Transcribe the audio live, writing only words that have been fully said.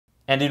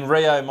And in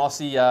Rio,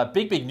 Mossy,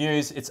 big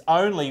news. It's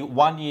only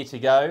 1 year to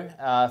go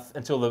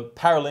until the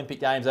Paralympic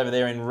Games over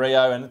there in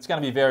Rio, and it's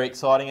going to be very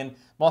exciting. And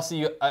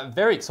Mossy, a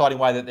very exciting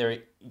way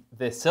that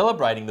they're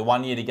celebrating the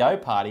 1 year to go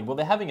party. Well,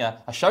 they're having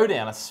a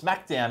showdown, a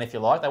smackdown, if you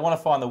like. They want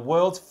to find the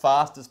world's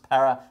fastest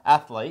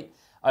para-athlete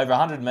over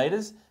 100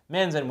 metres,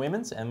 men's and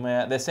women's, and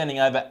they're sending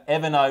over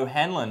Evan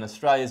O'Hanlon,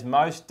 Australia's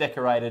most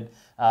decorated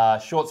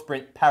short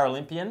sprint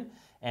Paralympian,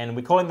 and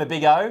we call him the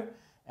Big O.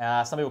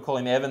 Some people call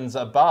him Evans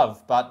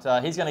above, but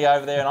he's going to go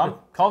over there, and I'm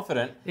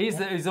confident.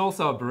 He's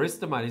also a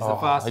barista, mate. He's the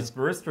fastest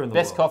barista in the world.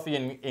 Best coffee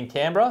in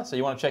Canberra, so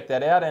you want to check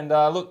that out. And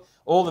look,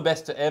 all the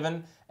best to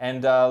Evan.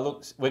 And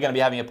look, we're going to be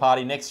having a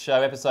party next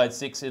show, episode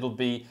 6. It'll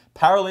be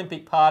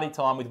Paralympic party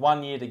time with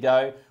 1 year to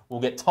go.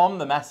 We'll get Tom,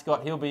 the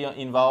mascot. He'll be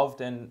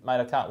involved, and mate,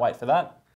 I can't wait for that.